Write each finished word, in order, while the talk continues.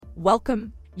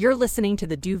Welcome. You're listening to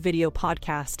the Do Video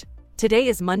Podcast. Today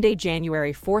is Monday,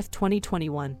 January 4th,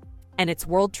 2021, and it's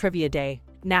World Trivia Day.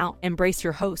 Now, embrace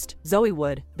your host, Zoe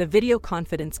Wood, the Video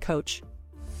Confidence Coach.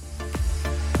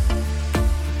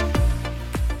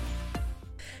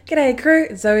 G'day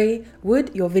crew, Zoe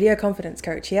Wood, your Video Confidence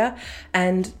Coach here,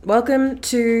 and welcome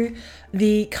to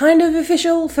the kind of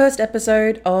official first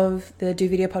episode of the Do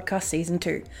Video Podcast Season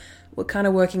 2. We're kind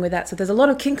of working with that, so there's a lot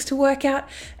of kinks to work out,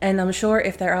 and I'm sure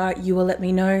if there are, you will let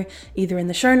me know either in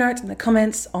the show notes, in the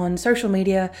comments, on social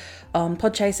media, on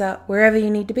Podchaser, wherever you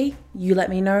need to be, you let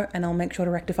me know, and I'll make sure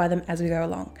to rectify them as we go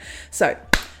along. So,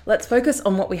 let's focus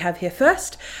on what we have here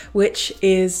first, which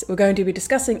is we're going to be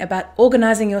discussing about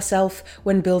organizing yourself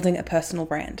when building a personal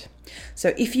brand.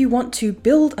 So if you want to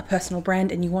build a personal brand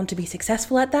and you want to be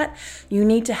successful at that, you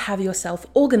need to have yourself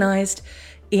organized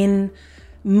in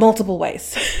multiple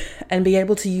ways and be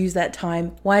able to use that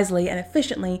time wisely and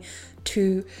efficiently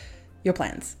to your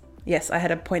plans. Yes, I had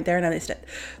a point there and I missed it.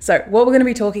 So what we're going to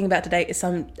be talking about today is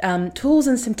some tools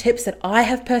and some tips that I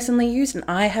have personally used and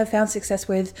I have found success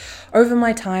with over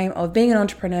my time of being an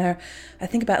entrepreneur. I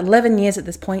think about 11 years at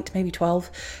this point, maybe 12.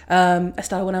 I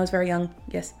started when I was very young.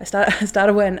 Yes, I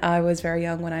started when I was very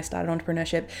young when I started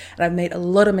entrepreneurship, and I've made a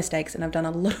lot of mistakes and I've done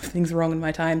a lot of things wrong in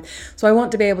my time. So I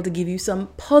want to be able to give you some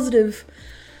positive,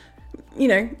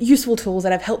 useful tools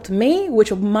that have helped me,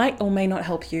 which might or may not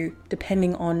help you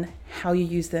depending on how you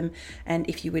use them and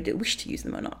if you would wish to use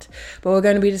them or not. But we're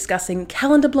going to be discussing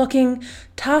calendar blocking,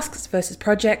 tasks versus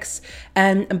projects,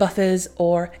 and buffers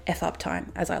or F-up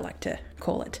time, as I like to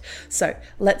call it. So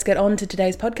let's get on to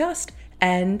today's podcast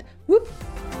and whoop.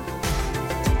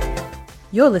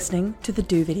 You're listening to the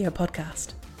Do Video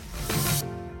Podcast.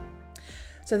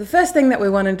 So the first thing that we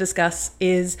want to discuss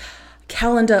is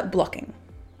calendar blocking.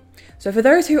 So for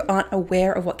those who aren't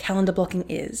aware of what calendar blocking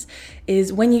is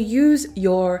when you use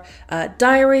your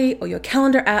diary or your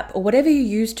calendar app or whatever you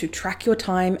use to track your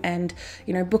time and,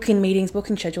 book in meetings, book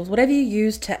in schedules, whatever you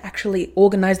use to actually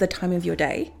organize the time of your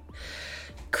day,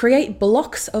 create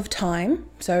blocks of time,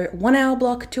 so 1 hour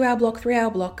block, 2 hour block, 3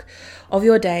 hour block of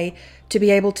your day to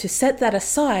be able to set that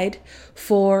aside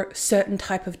for certain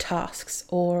type of tasks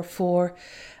or for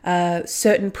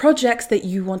certain projects that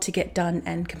you want to get done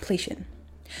and completion.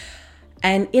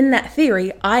 And in that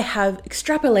theory, I have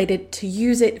extrapolated to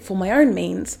use it for my own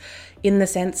means in the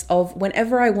sense of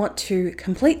whenever I want to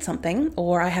complete something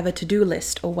or I have a to-do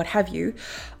list or what have you,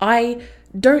 I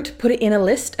don't put it in a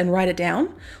list and write it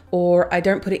down, or I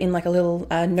don't put it in like a little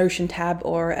Notion tab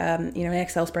or an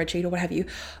Excel spreadsheet or what have you.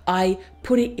 I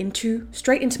put it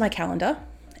straight into my calendar,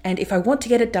 and if I want to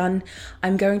get it done,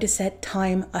 I'm going to set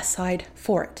time aside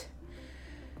for it.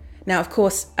 Now, of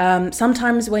course,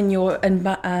 sometimes when you're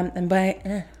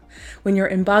embargoing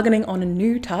on a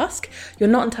new task, you're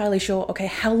not entirely sure, okay,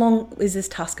 how long is this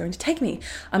task going to take me?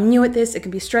 I'm new at this, it can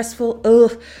be stressful.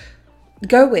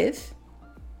 Go with,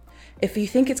 if you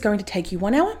think it's going to take you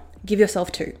 1 hour, give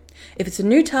yourself 2. If it's a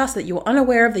new task that you're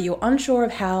unaware of, that you're unsure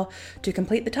of how to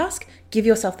complete the task, give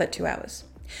yourself that 2 hours.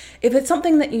 If it's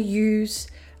something that you use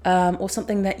or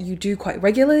something that you do quite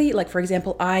regularly, like for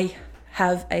example, I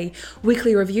have a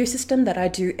weekly review system that I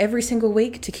do every single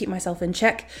week to keep myself in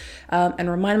check and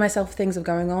remind myself things are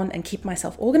going on and keep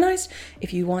myself organized.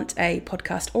 If you want a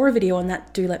podcast or a video on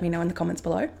that, do let me know in the comments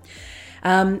below.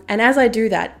 And as I do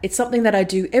that, it's something that I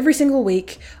do every single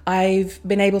week. I've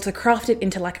been able to craft it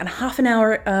into like a half an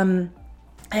hour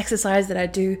exercise that I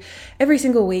do every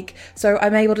single week. So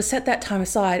I'm able to set that time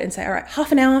aside and say, all right,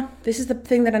 half an hour, this is the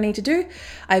thing that I need to do.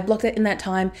 I block that in that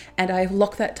time and I've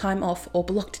locked that time off or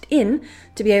blocked it in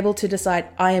to be able to decide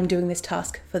I am doing this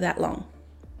task for that long.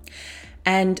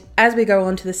 And as we go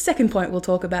on to the second point, we'll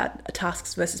talk about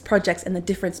tasks versus projects and the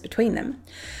difference between them.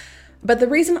 But the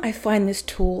reason I find this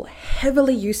tool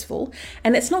heavily useful,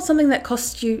 and it's not something that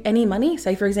costs you any money.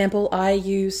 Say, for example, I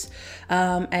use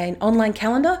an online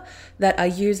calendar that I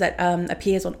use that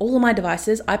appears on all of my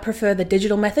devices. I prefer the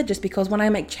digital method just because when I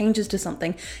make changes to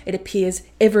something, it appears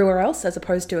everywhere else as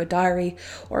opposed to a diary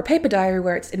or a paper diary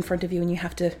where it's in front of you and you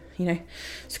have to,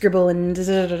 scribble and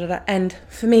And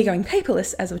for me, going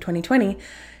paperless as of 2020,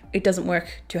 it doesn't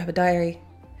work to have a diary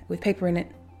with paper in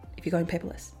it if you're going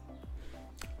paperless.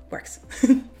 Works.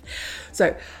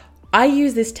 So I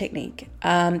use this technique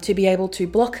to be able to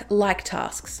block like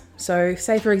tasks. So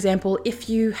say, for example, if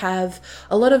you have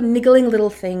a lot of niggling little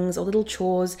things or little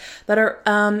chores that are,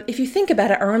 if you think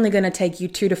about it, are only going to take you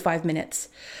 2 to 5 minutes,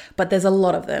 but there's a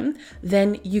lot of them,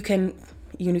 then you can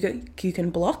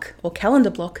block or calendar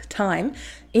block time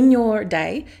in your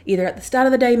day, either at the start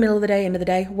of the day, middle of the day, end of the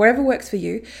day, wherever works for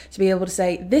you, to be able to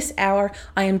say, this hour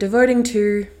I am devoting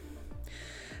to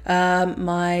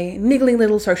my niggling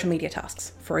little social media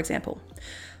tasks, for example.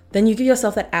 Then you give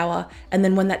yourself that hour, and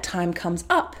then when that time comes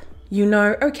up, you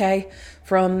know, okay,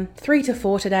 from 3 to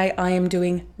 4 today, I am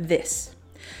doing this.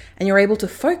 And you're able to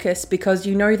focus because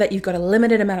you know that you've got a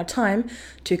limited amount of time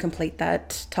to complete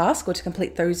that task or to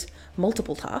complete those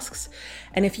multiple tasks.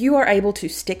 And if you are able to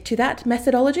stick to that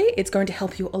methodology, it's going to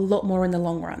help you a lot more in the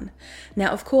long run. Now,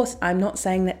 of course, I'm not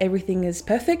saying that everything is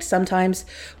perfect. Sometimes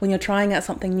when you're trying out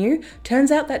something new,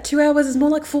 turns out that 2 hours is more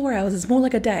like 4 hours, is more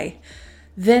like a day.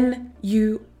 Then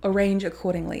you arrange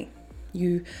accordingly.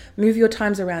 You move your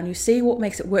times around, you see what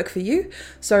makes it work for you.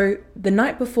 So the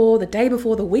night before, the day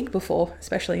before, the week before,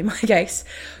 especially in my case,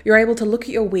 you're able to look at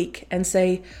your week and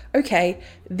say, okay,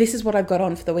 this is what I've got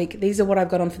on for the week. These are what I've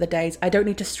got on for the days. I don't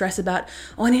need to stress about,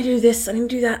 oh, I need to do this, I need to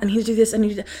do that, I need to do this, I need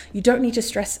to do that. You don't need to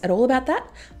stress at all about that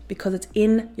because it's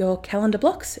in your calendar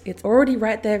blocks. It's already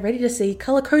right there, ready to see,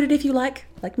 color-coded if you like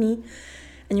me.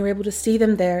 And you're able to see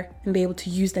them there and be able to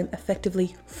use them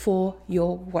effectively for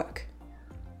your work.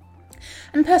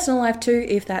 And personal life too,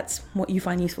 if that's what you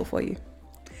find useful for you.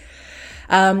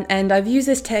 And I've used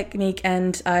this technique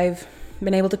and I've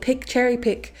been able to cherry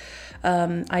pick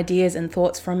ideas and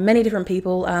thoughts from many different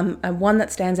people. And one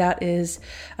that stands out is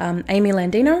Amy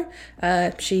Landino.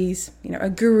 She's, a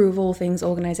guru of all things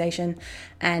organization,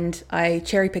 and I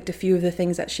cherry picked a few of the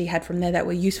things that she had from there that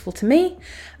were useful to me,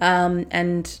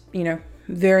 and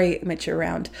very much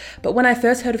around. But when I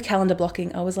first heard of calendar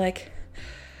blocking, I was like,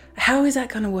 how is that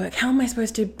going to work? How am I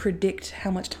supposed to predict how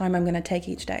much time I'm going to take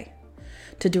each day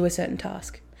to do a certain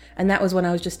task? And that was when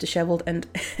I was just disheveled and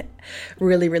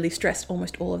really, really stressed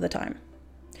almost all of the time.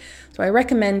 So I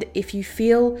recommend, if you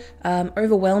feel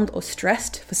overwhelmed or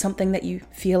stressed for something that you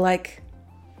feel like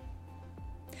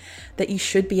that you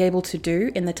should be able to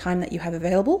do in the time that you have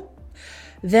available,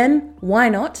 then why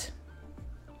not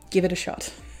give it a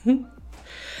shot?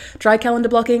 Try calendar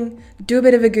blocking, do a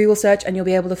bit of a Google search, and you'll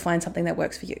be able to find something that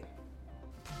works for you.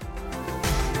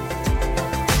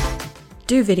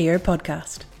 Do Video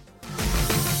Podcast.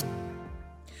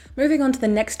 Moving on to the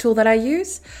next tool that I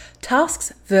use,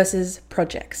 tasks versus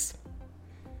projects.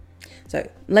 So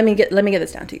let me get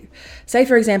this down to you. Say,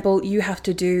 for example, you have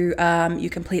to do, you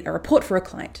complete a report for a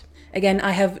client. Again,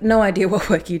 I have no idea what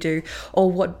work you do or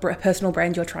what personal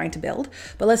brand you're trying to build,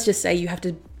 but let's just say you have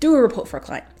to do a report for a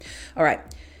client. All right.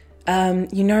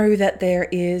 You know that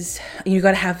you've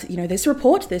got to have, this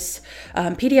report, this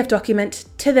PDF document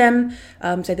to them.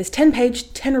 So this 10-page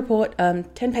report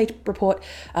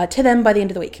to them by the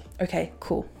end of the week. Okay,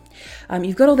 cool.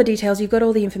 You've got all the details, you've got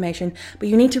all the information, but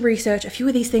you need to research a few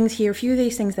of these things here, a few of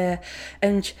these things there,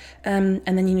 and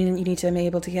then you need to be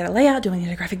able to get a layout, do you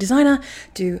need a graphic designer,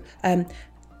 it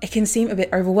can seem a bit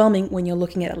overwhelming when you're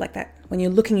looking at it like that, when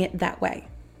you're looking at it that way.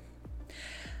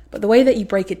 But the way that you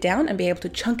break it down and be able to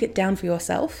chunk it down for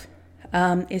yourself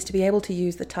is to be able to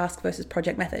use the task versus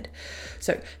project method.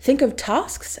 So think of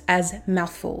tasks as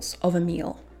mouthfuls of a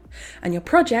meal and your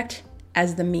project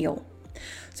as the meal.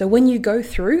 So when you go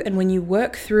through and when you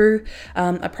work through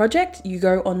a project, you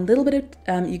go on a little bit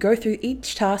of, you go through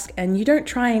each task and you don't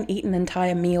try and eat an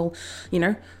entire meal,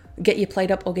 get your plate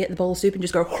up or get the bowl of soup and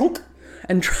just go honk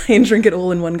and try and drink it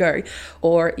all in one go.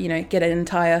 Or, get an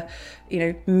entire,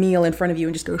 meal in front of you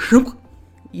and just go honk.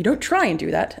 You don't try and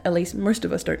do that. At least most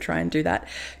of us don't try and do that.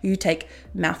 You take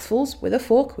mouthfuls with a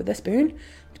fork, with a spoon,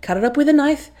 cut it up with a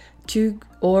knife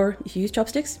or if you use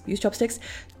chopsticks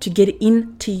to get it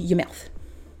into your mouth.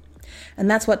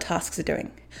 And that's what tasks are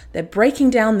doing. They're breaking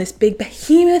down this big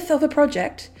behemoth of a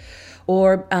project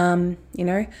or,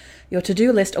 your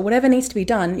to-do list or whatever needs to be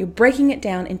done. You're breaking it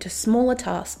down into smaller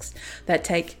tasks that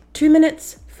take 2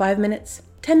 minutes, 5 minutes,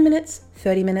 10 minutes,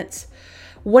 30 minutes,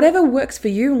 whatever works for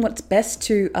you and what's best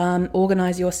to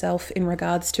organize yourself in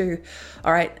regards to.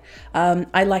 All right,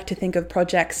 I like to think of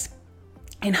projects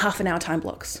in half an hour time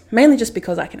blocks, mainly just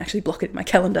because I can actually block it in my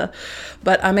calendar,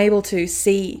 but I'm able to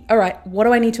see, all right, what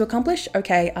do I need to accomplish?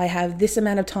 Okay, I have this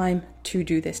amount of time to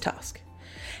do this task.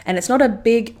 And it's not a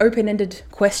big open-ended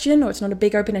question or it's not a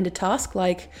big open-ended task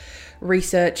like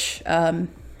research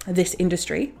this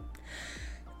industry.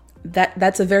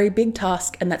 That's a very big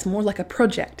task and that's more like a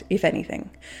project, if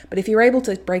anything. But if you're able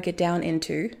to break it down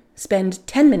into spend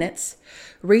 10 minutes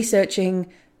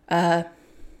researching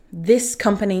this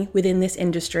company within this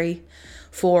industry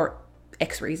for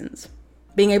X reasons.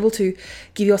 Being able to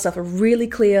give yourself a really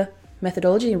clear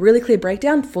methodology, a really clear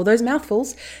breakdown for those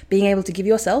mouthfuls, being able to give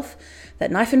yourself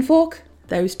that knife and fork,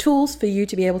 those tools for you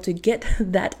to be able to get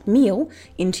that meal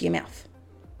into your mouth.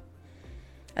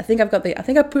 I think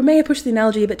I may have pushed the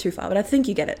analogy a bit too far, but I think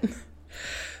you get it.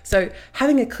 So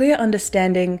having a clear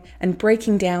understanding and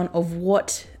breaking down of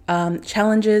what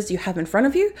challenges you have in front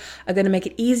of you are going to make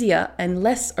it easier and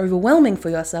less overwhelming for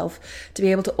yourself to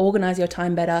be able to organize your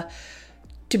time better,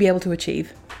 to be able to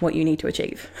achieve what you need to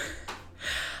achieve.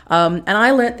 And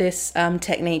I learnt this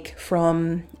technique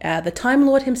from the Time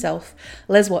Lord himself,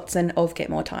 Les Watson of Get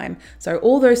More Time. So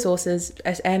all those sources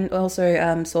and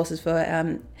also sources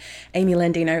for Amy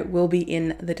Landino will be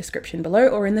in the description below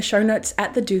or in the show notes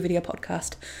at the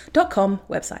dovideopodcast.com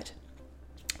website.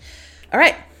 All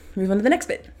right, move on to the next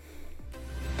bit.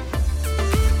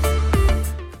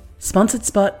 Sponsored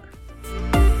spot.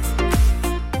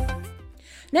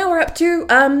 Now we're up to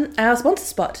our sponsor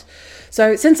spot.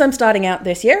 So since I'm starting out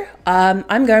this year,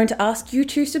 I'm going to ask you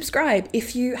to subscribe.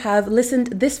 If you have listened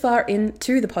this far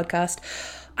into the podcast,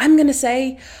 I'm going to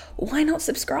say, why not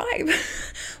subscribe?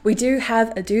 We do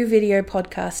have a Do Video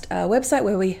podcast website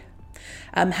where we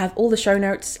have all the show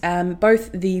notes,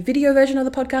 both the video version of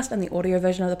the podcast and the audio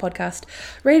version of the podcast,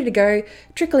 ready to go,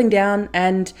 trickling down.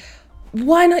 And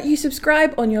why not you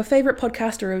subscribe on your favorite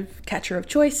podcast or catcher of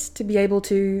choice to be able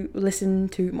to listen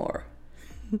to more?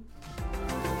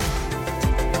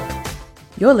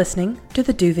 You're listening to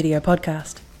the Do Video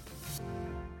podcast.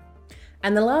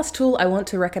 And the last tool I want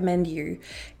to recommend you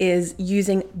is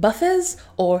using buffers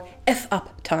or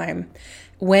F-up time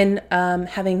when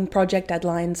having project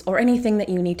deadlines or anything that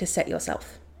you need to set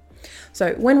yourself.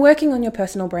 So when working on your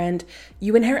personal brand,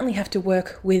 you inherently have to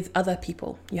work with other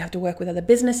people. You have to work with other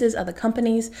businesses, other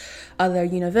companies, other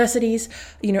universities,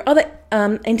 other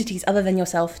entities other than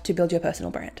yourself to build your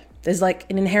personal brand. There's like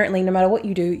an inherently, no matter what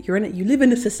you do, you live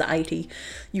in a society.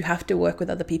 You have to work with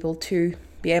other people to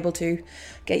be able to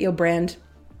get your brand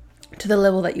to the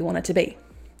level that you want it to be.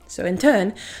 So in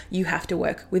turn, you have to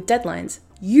work with deadlines,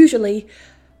 usually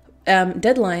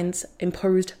deadlines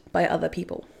imposed by other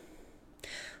people.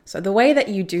 So the way that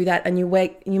you do that and you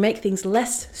make things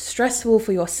less stressful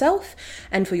for yourself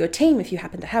and for your team, if you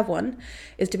happen to have one,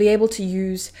 is to be able to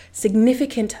use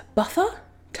significant buffer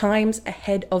times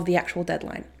ahead of the actual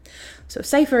deadline. So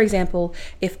say, for example,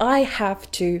 if I have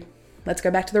to, let's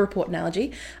go back to the report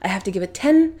analogy, I have to give a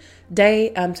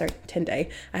 10-day,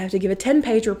 I have to give a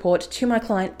 10-page report to my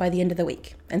client by the end of the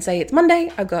week. And say it's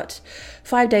Monday, I've got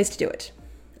 5 days to do it.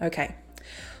 Okay.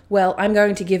 Well, I'm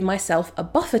going to give myself a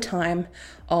buffer time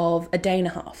of a day and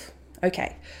a half.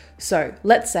 Okay, so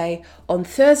let's say on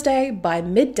Thursday by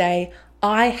midday,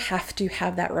 I have to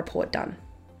have that report done.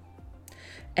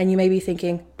 And you may be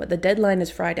thinking, but the deadline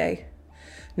is Friday.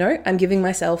 No, I'm giving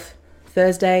myself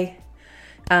Thursday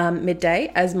midday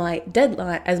as my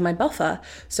deadline, as my buffer.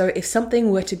 So if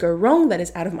something were to go wrong that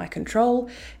is out of my control,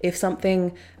 if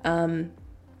something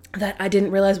that I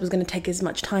didn't realize was going to take as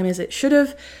much time as it should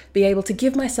have, be able to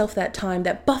give myself that time,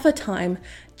 that buffer time,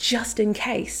 just in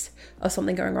case of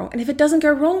something going wrong. And if it doesn't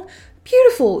go wrong,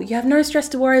 beautiful. You have no stress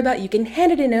to worry about. You can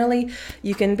hand it in early.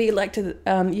 You can be like to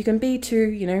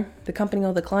the company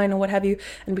or the client or what have you,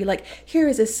 and be like, here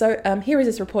is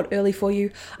this report early for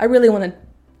you. I really wanted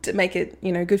to make it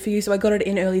good for you, so I got it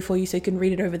in early for you, so you can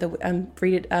read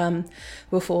it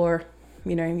before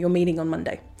your meeting on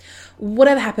Monday.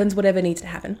 Whatever happens, whatever needs to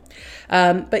happen.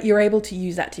 But you're able to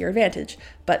use that to your advantage.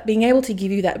 But being able to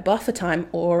give you that buffer time,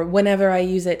 or whenever I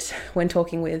use it when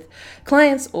talking with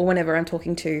clients or whenever I'm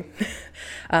talking to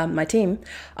my team,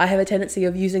 I have a tendency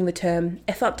of using the term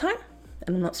F-up time.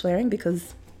 And I'm not swearing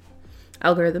because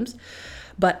algorithms.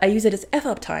 But I use it as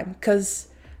F-up time because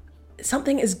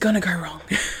something is going to go wrong.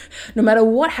 No matter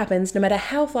what happens, no matter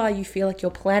how far you feel like you're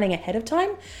planning ahead of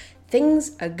time,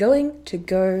 things are going to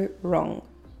go wrong.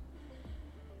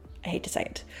 I hate to say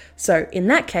it. So in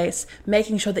that case,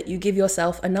 making sure that you give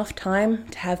yourself enough time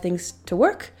to have things to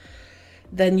work,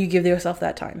 then you give yourself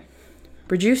that time.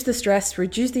 Reduce the stress,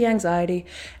 reduce the anxiety,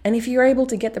 and if you're able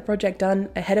to get the project done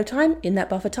ahead of time, in that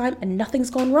buffer time, and nothing's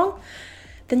gone wrong,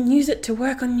 then use it to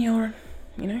work on your,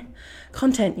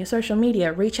 content, your social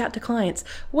media, reach out to clients,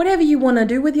 whatever you want to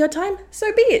do with your time,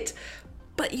 so be it.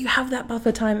 But you have that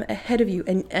buffer time ahead of you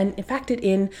and factor it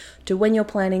in to when you're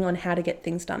planning on how to get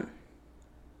things done.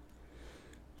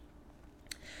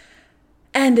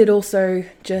 And it also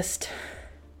just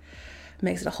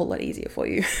makes it a whole lot easier for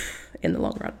you in the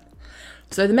long run.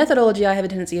 So the methodology I have a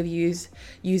tendency of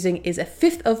using is a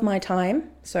fifth of my time.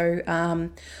 So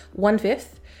 1/5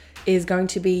 is going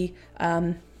to be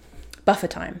buffer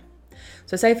time.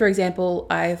 So say, for example,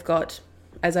 I've got,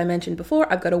 as I mentioned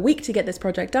before, I've got a week to get this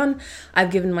project done. I've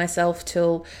given myself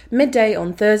till midday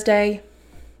on Thursday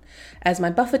as my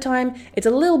buffer time. It's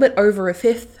a little bit over a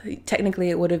fifth. Technically,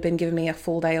 it would have been giving me a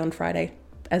full day on Friday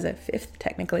as a fifth,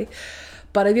 technically.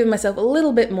 But I've given myself a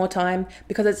little bit more time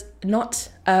because it's not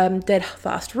dead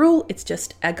fast rule. It's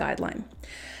just a guideline.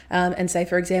 And say,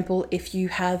 for example, if you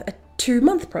have a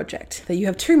 2-month project, that you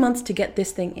have 2 months to get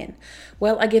this thing in.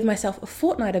 Well, I give myself a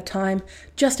fortnight of time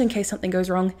just in case something goes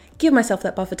wrong, give myself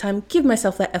that buffer time, give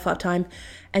myself that F-up time,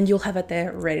 and you'll have it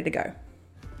there ready to go.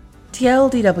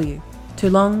 TLDW, too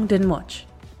long, didn't watch.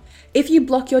 If you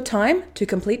block your time to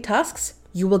complete tasks,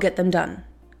 you will get them done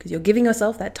because you're giving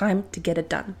yourself that time to get it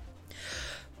done.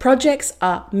 Projects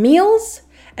are meals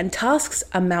and tasks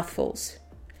are mouthfuls.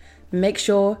 Make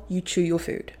sure you chew your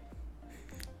food.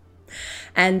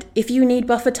 And if you need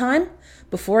buffer time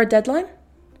before a deadline,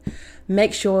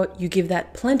 make sure you give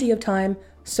that plenty of time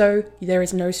so there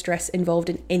is no stress involved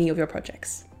in any of your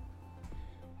projects.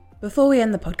 Before we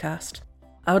end the podcast,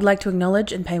 I would like to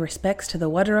acknowledge and pay respects to the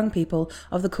Wadawurrung people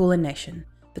of the Kulin Nation,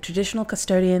 the traditional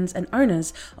custodians and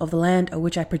owners of the land on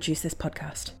which I produce this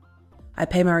podcast. I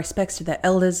pay my respects to their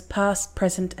elders, past,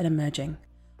 present, and emerging.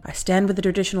 I stand with the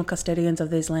traditional custodians of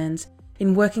these lands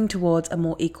in working towards a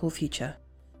more equal future.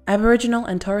 Aboriginal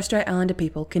and Torres Strait Islander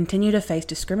people continue to face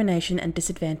discrimination and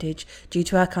disadvantage due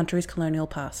to our country's colonial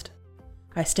past.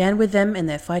 I stand with them in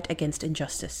their fight against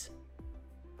injustice.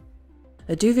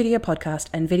 The Do Video podcast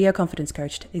and Video Confidence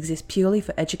Coach exist purely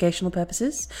for educational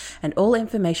purposes, and all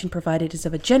information provided is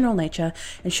of a general nature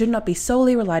and should not be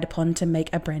solely relied upon to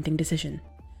make a branding decision.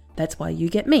 That's why you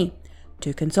get me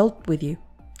to consult with you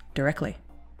directly.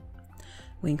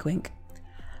 Wink, wink.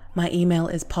 My email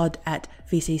is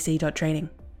pod@vcc.training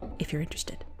if you're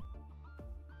interested.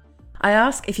 I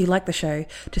ask if you like the show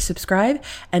to subscribe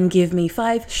and give me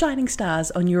 5 shining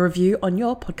stars on your review on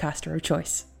your podcaster of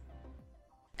choice.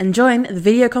 And join the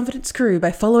Video Confidence crew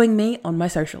by following me on my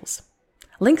socials.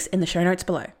 Links in the show notes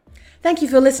below. Thank you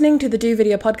for listening to the Do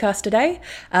Video podcast today.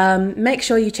 Make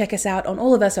sure you check us out on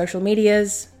all of our social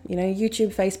medias,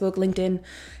 YouTube, Facebook, LinkedIn,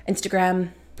 Instagram,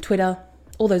 Twitter,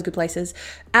 all those good places.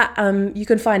 You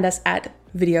can find us at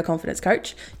Video Confidence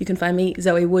Coach. You can find me,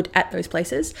 Zoe Wood, at those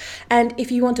places. And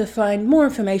if you want to find more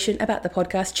information about the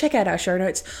podcast, check out our show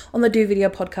notes on the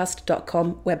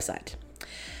dovideopodcast.com website.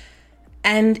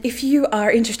 And if you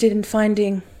are interested in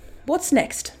finding what's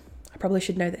next, I probably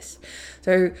should know this.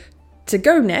 So to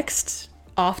go next,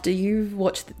 after you've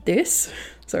watched this,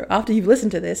 so after you've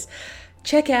listened to this,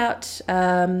 check out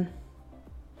our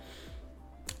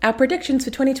predictions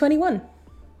for 2021.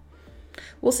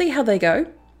 We'll see how they go,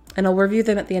 and I'll review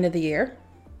them at the end of the year.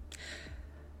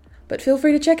 But feel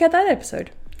free to check out that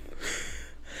episode.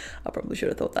 I probably should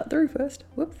have thought that through first.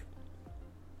 Whoops.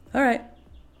 All right.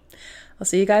 I'll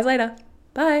see you guys later.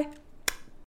 Bye.